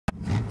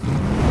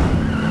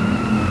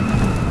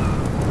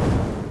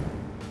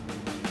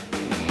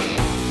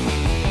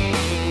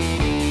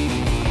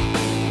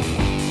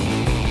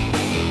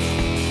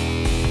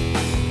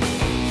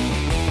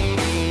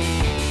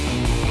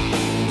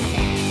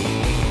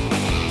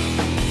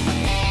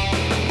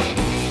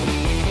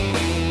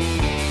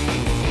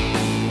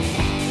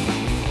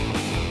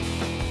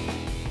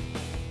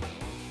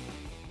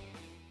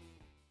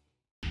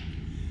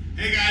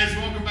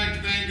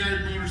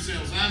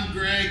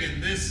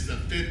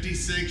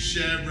56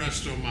 Chevy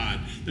Restomod.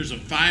 There's a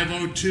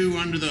 502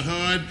 under the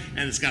hood,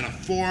 and it's got a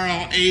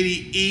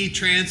 4L80E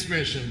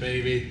transmission,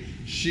 baby.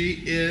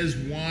 She is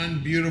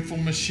one beautiful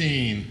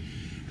machine.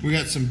 We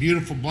got some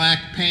beautiful black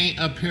paint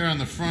up here on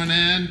the front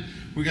end.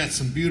 We got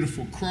some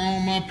beautiful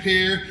chrome up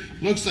here.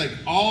 Looks like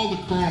all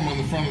the chrome on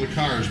the front of the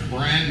car is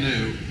brand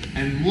new.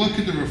 And look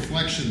at the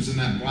reflections in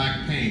that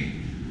black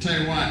paint.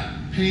 Tell you what,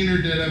 painter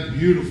did a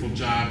beautiful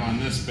job on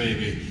this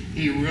baby.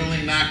 He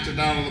really knocked it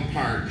out of the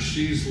park.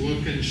 She's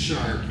looking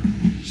sharp.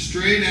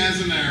 Straight as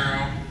an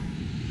arrow.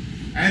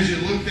 As you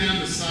look down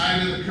the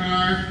side of the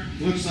car,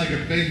 looks like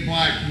a big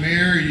black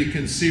mirror. You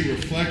can see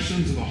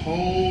reflections of the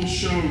whole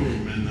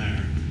showroom in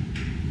there.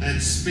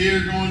 That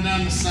spear going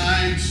down the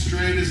side,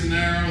 straight as an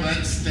arrow.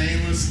 That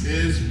stainless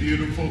is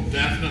beautiful.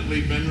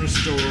 Definitely been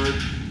restored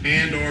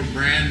and or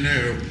brand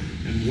new.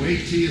 And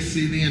wait till you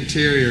see the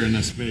interior in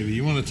this baby.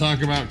 You want to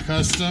talk about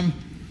custom?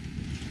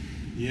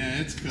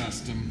 Yeah, it's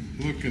custom.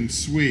 Looking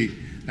sweet.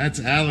 That's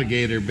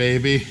alligator,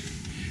 baby.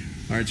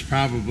 Or it's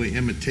probably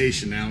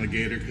imitation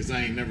alligator, because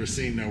I ain't never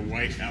seen no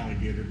white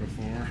alligator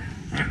before.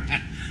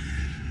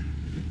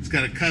 It's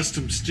got a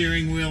custom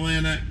steering wheel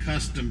in it,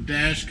 custom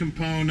dash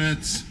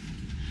components,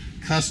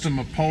 custom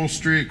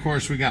upholstery. Of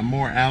course, we got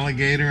more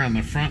alligator on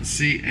the front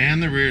seat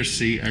and the rear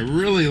seat. I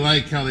really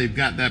like how they've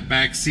got that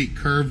back seat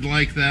curved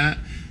like that.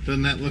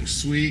 Doesn't that look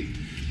sweet?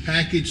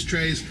 Package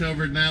trays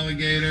covered in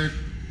alligator.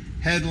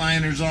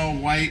 Headliner's all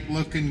white,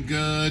 looking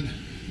good.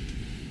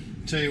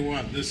 Tell you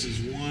what, this is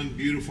one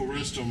beautiful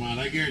Restomod.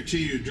 I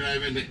guarantee you,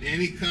 drive into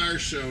any car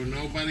show,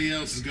 nobody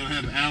else is going to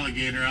have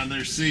alligator on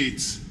their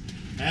seats.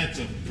 That's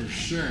a for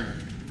sure.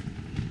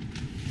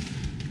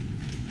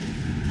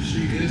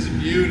 She is a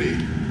beauty.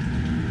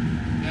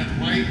 That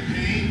white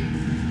paint,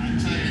 I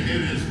tell you,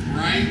 it is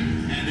bright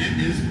and it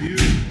is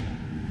beautiful.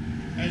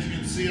 As you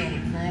can see, all the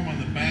chrome on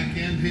the back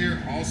end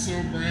here,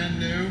 also brand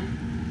new.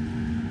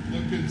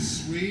 Looking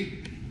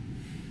sweet.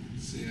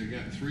 Let's see, I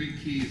got 3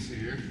 keys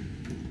here.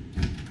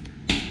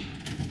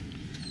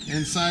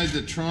 Inside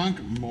the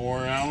trunk,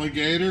 more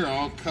alligator,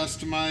 all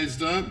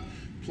customized up.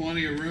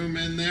 Plenty of room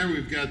in there.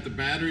 We've got the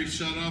battery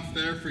shut off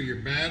there for your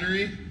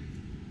battery,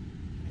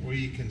 where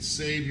you can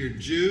save your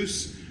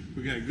juice.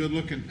 We got a good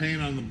looking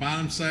paint on the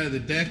bottom side of the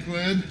deck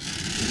lid.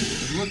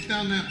 But look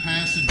down that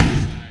passenger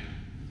side.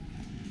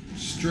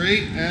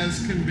 Straight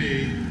as can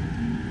be.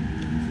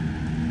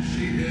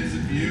 She is a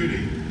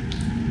beauty.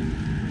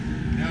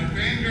 Now at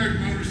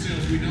Vanguard Motor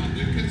Sales, we don't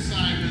do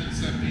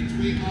consignments. That means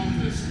we own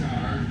this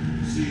car.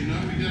 So you know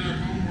we did our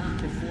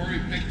homework before we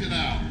picked it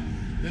out.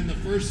 Then the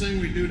first thing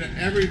we do to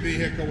every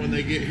vehicle when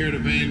they get here to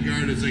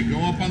Vanguard is they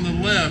go up on the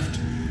lift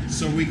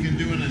so we can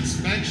do an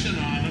inspection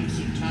on them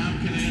so Tom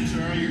can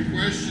answer all your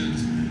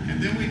questions. And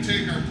then we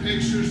take our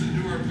pictures and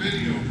do our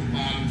video of the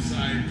bottom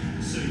side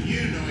so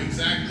you know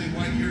exactly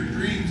what your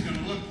dream's going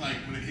to look like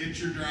when it hits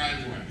your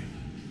driveway.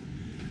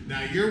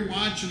 Now you're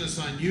watching us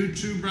on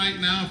YouTube right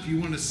now. If you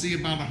want to see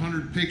about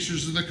 100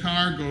 pictures of the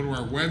car, go to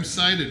our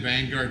website at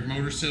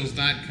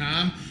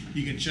vanguardmotorsales.com.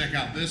 You can check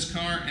out this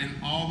car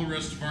and all the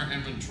rest of our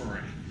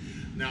inventory.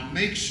 Now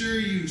make sure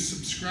you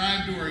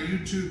subscribe to our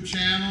YouTube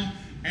channel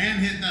and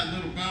hit that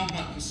little bell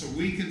button so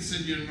we can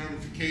send you a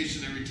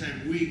notification every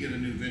time we get a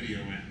new video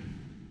in.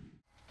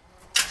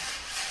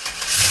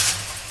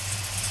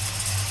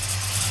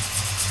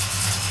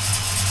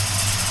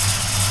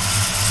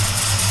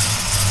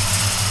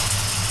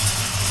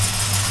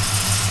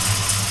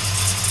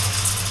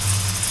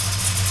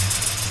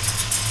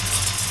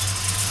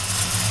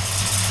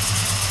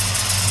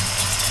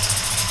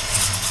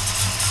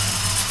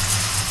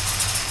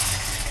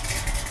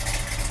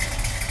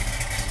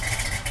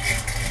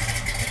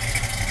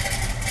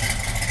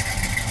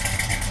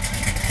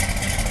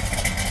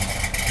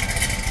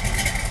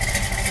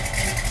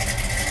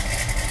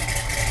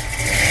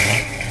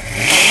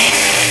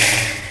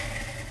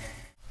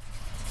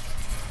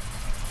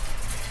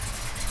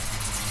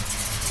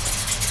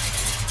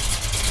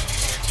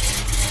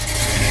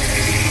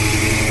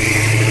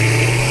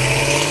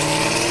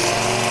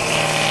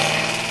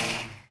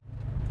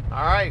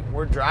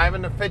 We're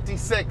driving the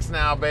 56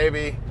 now,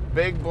 baby.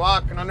 Big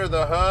block under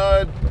the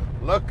hood,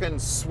 looking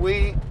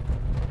sweet,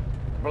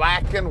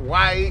 black and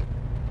white.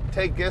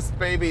 Take this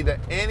baby to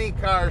any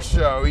car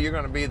show, you're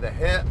gonna be the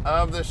hit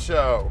of the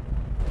show.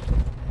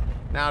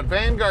 Now at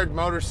Vanguard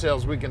Motor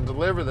Sales, we can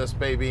deliver this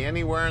baby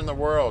anywhere in the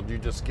world. You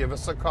just give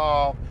us a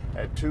call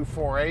at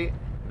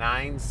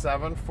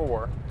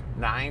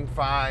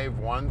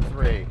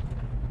 248-974-9513.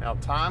 Now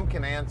Tom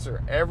can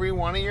answer every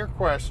one of your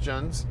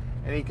questions,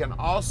 and he can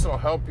also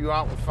help you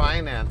out with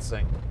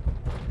financing.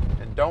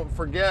 And don't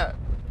forget,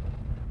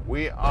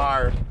 we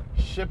are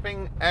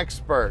shipping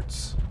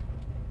experts.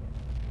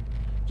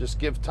 Just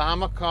give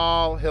Tom a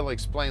call. He'll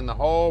explain the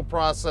whole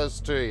process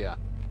to you.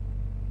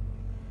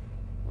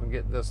 We'll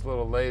get this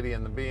little lady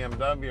in the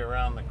BMW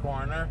around the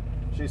corner.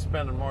 She's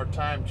spending more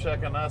time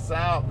checking us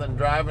out than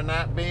driving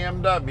that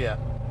BMW.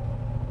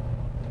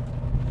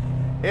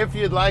 If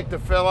you'd like to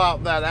fill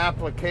out that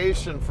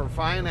application for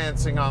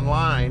financing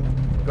online,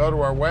 go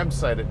to our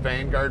website at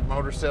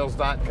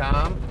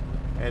vanguardmotorsales.com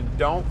And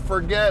don't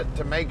forget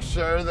to make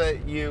sure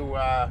that you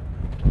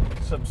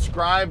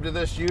subscribe to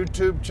this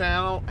YouTube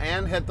channel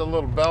and hit the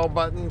little bell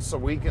button so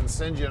we can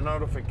send you a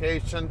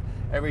notification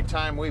every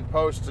time we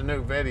post a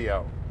new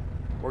video.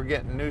 We're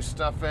getting new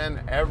stuff in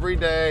every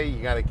day.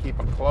 You got to keep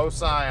a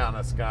close eye on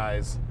us,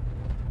 guys.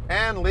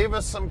 And leave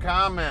us some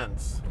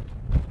comments.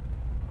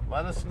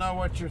 Let us know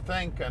what you're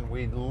thinking.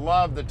 We'd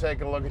love to take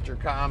a look at your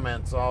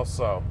comments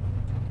also.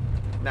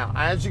 Now,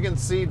 as you can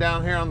see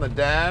down here on the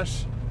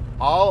dash,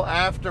 all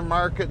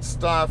aftermarket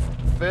stuff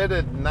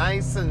fitted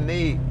nice and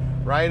neat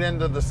right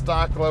into the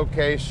stock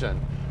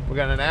location. We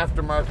got an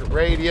aftermarket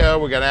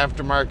radio, we got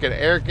aftermarket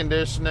air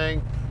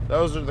conditioning.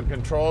 Those are the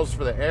controls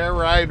for the air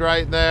ride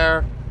right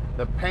there.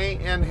 The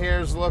paint in here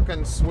is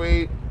looking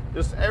sweet.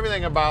 Just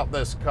everything about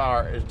this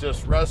car is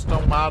just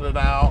Restomoded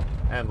out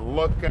and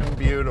looking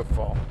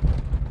beautiful.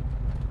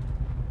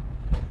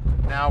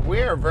 Now, we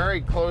are very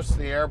close to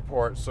the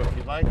airport, so if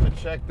you'd like to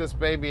check this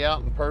baby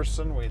out in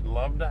person, we'd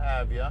love to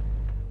have you.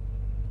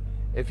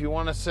 If you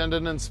want to send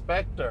an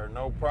inspector,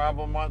 no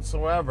problem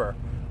whatsoever.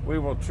 We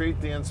will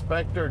treat the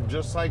inspector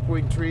just like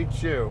we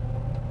treat you.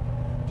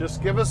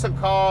 Just give us a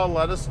call,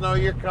 let us know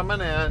you're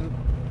coming in.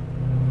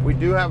 We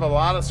do have a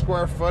lot of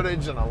square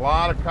footage and a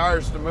lot of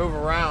cars to move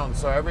around,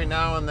 so every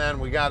now and then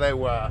we got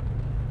to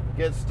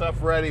get stuff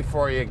ready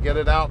for you, get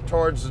it out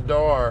towards the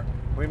door.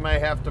 We may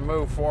have to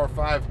move 4 or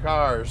 5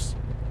 cars.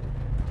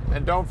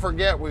 And don't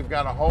forget, we've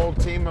got a whole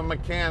team of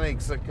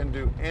mechanics that can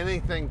do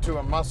anything to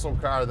a muscle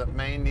car that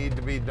may need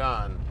to be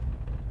done.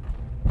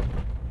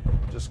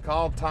 Just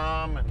call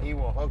Tom and he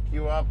will hook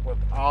you up with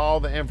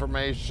all the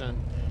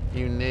information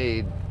you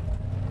need.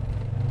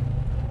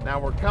 Now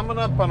we're coming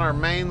up on our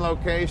main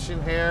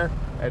location here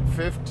at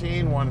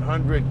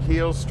 15100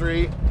 Keel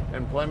Street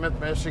in Plymouth,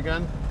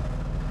 Michigan.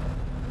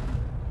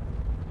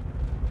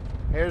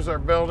 Here's our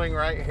building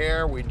right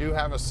here. We do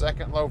have a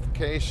second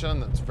location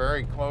that's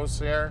very close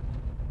here.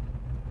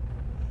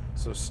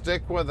 So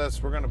stick with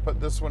us. We're going to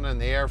put this one in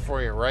the air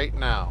for you right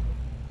now.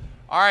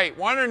 All right,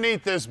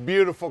 underneath this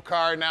beautiful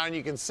car now, and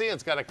you can see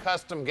it's got a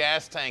custom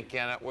gas tank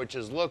in it, which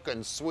is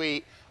looking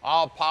sweet,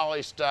 all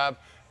polished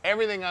up.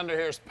 Everything under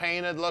here is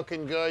painted,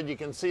 looking good. You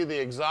can see the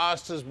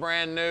exhaust is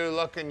brand new,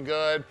 looking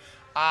good.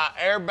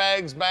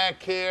 Airbags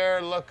back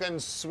here, looking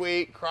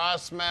sweet,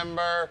 cross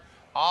member.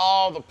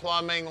 All the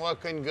plumbing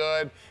looking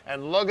good.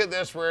 And look at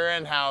this rear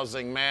end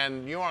housing,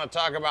 man. You want to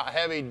talk about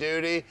heavy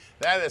duty?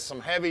 That is some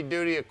heavy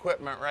duty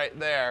equipment right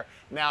there.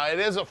 Now it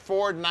is a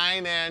Ford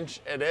 9-inch,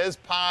 it is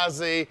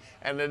posi,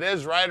 and it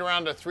is right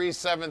around a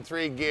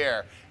 373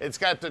 gear. It's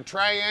got the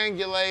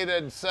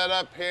triangulated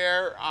setup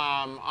here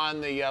on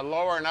the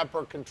lower and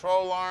upper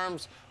control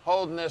arms,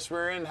 holding this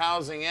rear end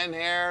housing in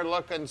here,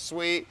 looking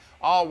sweet,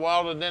 all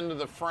welded into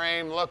the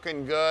frame,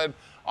 looking good.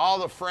 All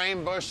the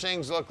frame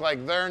bushings look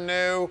like they're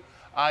new.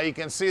 You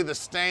can see the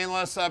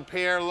stainless up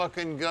here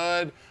looking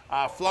good.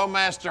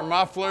 Flowmaster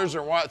mufflers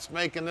are what's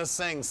making this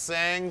thing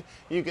sing.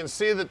 You can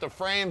see that the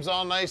frame's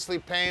all nicely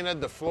painted,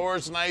 the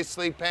floor's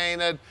nicely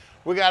painted.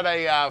 We got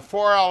a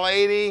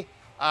 4L80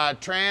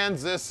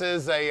 trans. This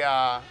is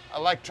a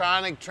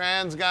electronic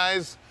trans,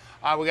 guys.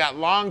 We got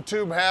long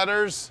tube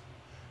headers.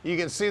 You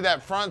can see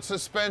that front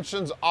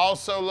suspension's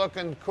also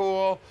looking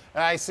cool.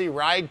 And I see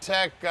Ride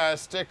Tech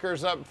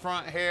stickers up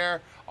front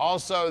here.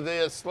 Also,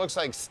 this looks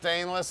like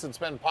stainless. It's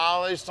been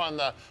polished on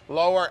the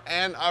lower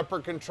and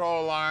upper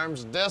control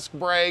arms. Disc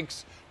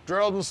brakes,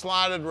 drilled and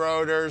slotted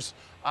rotors,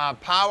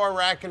 power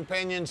rack and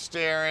pinion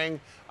steering.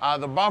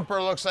 The bumper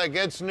looks like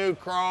it's new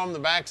chrome. The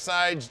back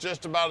side's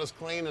just about as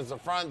clean as the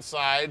front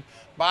side.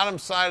 Bottom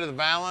side of the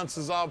valance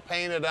is all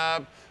painted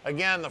up.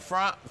 Again, the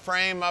front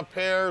frame up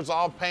here is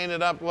all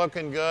painted up,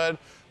 looking good.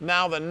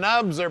 Now the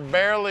nubs are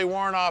barely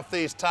worn off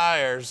these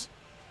tires,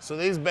 so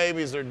these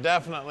babies are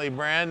definitely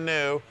brand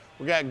new.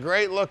 We got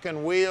great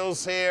looking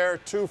wheels here,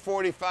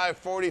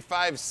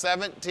 245/45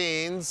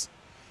 17s.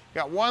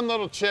 Got one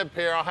little chip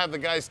here, I'll have the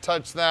guys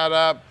touch that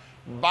up.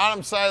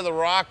 Bottom side of the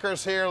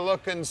rockers here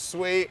looking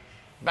sweet.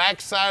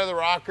 Back side of the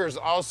rockers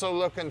also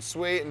looking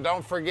sweet. And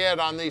don't forget,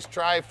 on these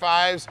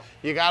Tri-5s,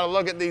 you gotta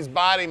look at these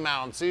body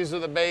mounts. These are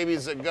the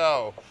babies that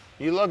go.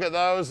 You look at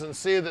those and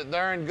see that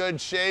they're in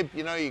good shape,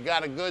 you know you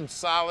got a good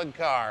solid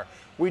car.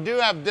 We do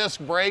have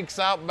disc brakes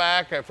out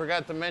back. I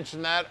forgot to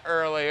mention that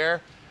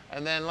earlier.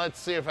 And then let's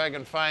see if I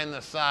can find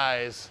the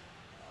size.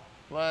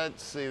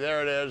 Let's see,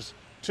 there it is.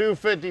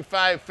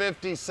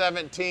 255/50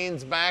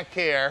 17s back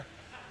here.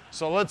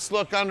 So let's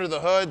look under the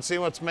hood, see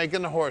what's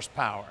making the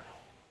horsepower.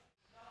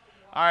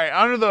 All right,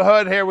 under the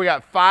hood here, we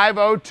got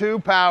 502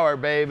 power,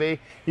 baby.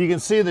 You can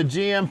see the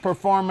GM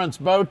Performance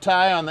bow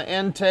tie on the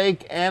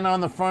intake and on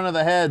the front of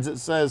the heads. It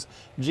says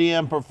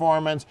GM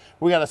Performance.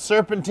 We got a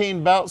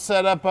Serpentine Belt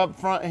Setup up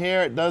front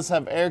here. It does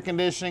have air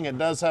conditioning. It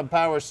does have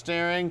power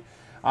steering.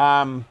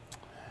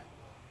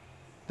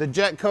 The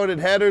jet-coated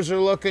headers are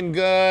looking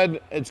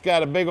good. It's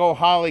got a big old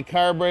Holley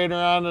carburetor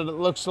on it, it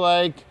looks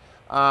like.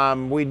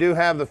 We do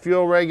have the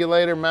fuel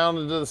regulator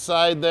mounted to the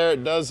side there.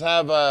 It does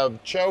have a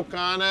choke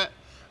on it.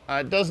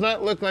 It does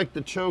not look like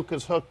the choke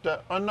is hooked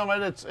up. Oh no,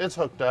 it's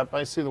hooked up.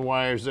 I see the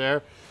wires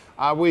there.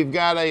 We've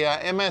got a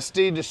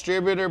MSD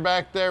distributor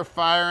back there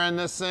firing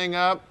this thing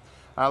up.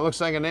 Looks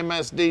like an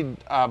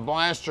MSD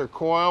blaster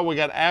coil. We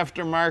got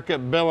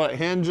aftermarket billet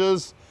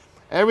hinges.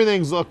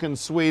 Everything's looking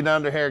sweet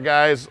under here,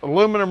 guys.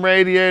 Aluminum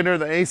radiator,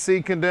 the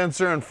AC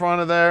condenser in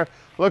front of there.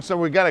 Looks like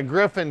we got a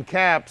Griffin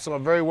cap, so it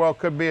very well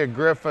could be a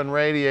Griffin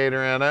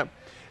radiator in it.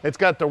 It's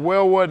got the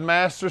Wilwood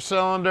master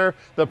cylinder.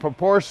 The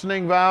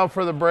proportioning valve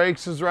for the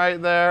brakes is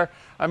right there.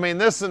 I mean,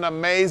 this is an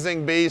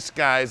amazing beast,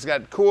 guys. It's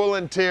got cool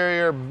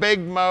interior, big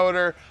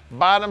motor,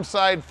 bottom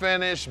side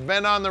finish,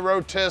 been on the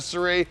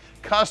rotisserie,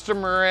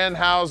 customer in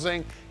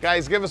housing.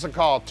 Guys, give us a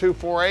call,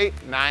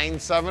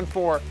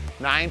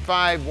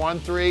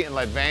 248-974-9513, and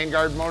let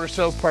Vanguard Motor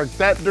Sales park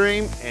that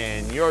dream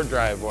in your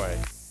driveway.